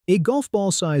A golf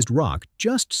ball-sized rock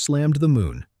just slammed the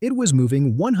moon. It was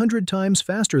moving 100 times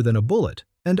faster than a bullet,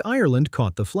 and Ireland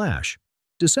caught the flash.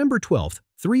 December 12,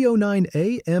 3:09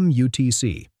 a.m.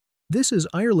 UTC. This is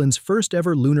Ireland's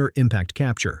first-ever lunar impact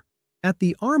capture. At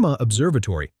the Armagh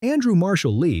Observatory, Andrew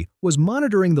Marshall Lee was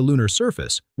monitoring the lunar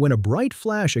surface when a bright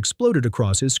flash exploded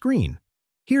across his screen.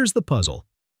 Here's the puzzle.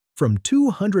 From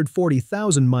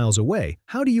 240,000 miles away,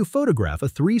 how do you photograph a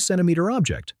 3-centimeter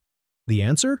object? The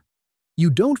answer? You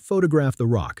don't photograph the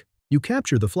rock, you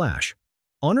capture the flash.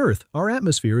 On Earth, our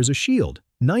atmosphere is a shield.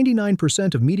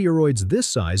 99% of meteoroids this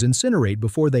size incinerate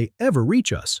before they ever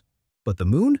reach us. But the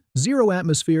moon? Zero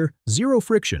atmosphere, zero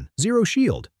friction, zero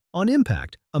shield. On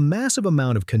impact, a massive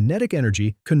amount of kinetic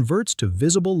energy converts to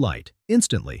visible light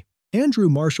instantly. Andrew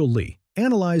Marshall Lee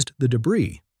analyzed the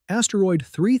debris, asteroid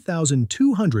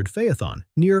 3200 Phaethon,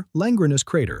 near Langrenus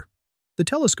crater. The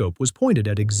telescope was pointed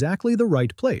at exactly the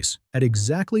right place, at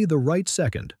exactly the right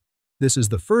second. This is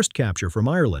the first capture from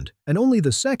Ireland, and only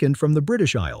the second from the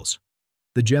British Isles.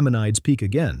 The Geminids peak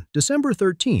again, December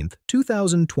 13,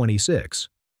 2026.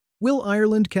 Will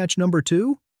Ireland catch number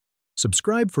 2?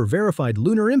 Subscribe for verified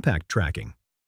lunar impact tracking.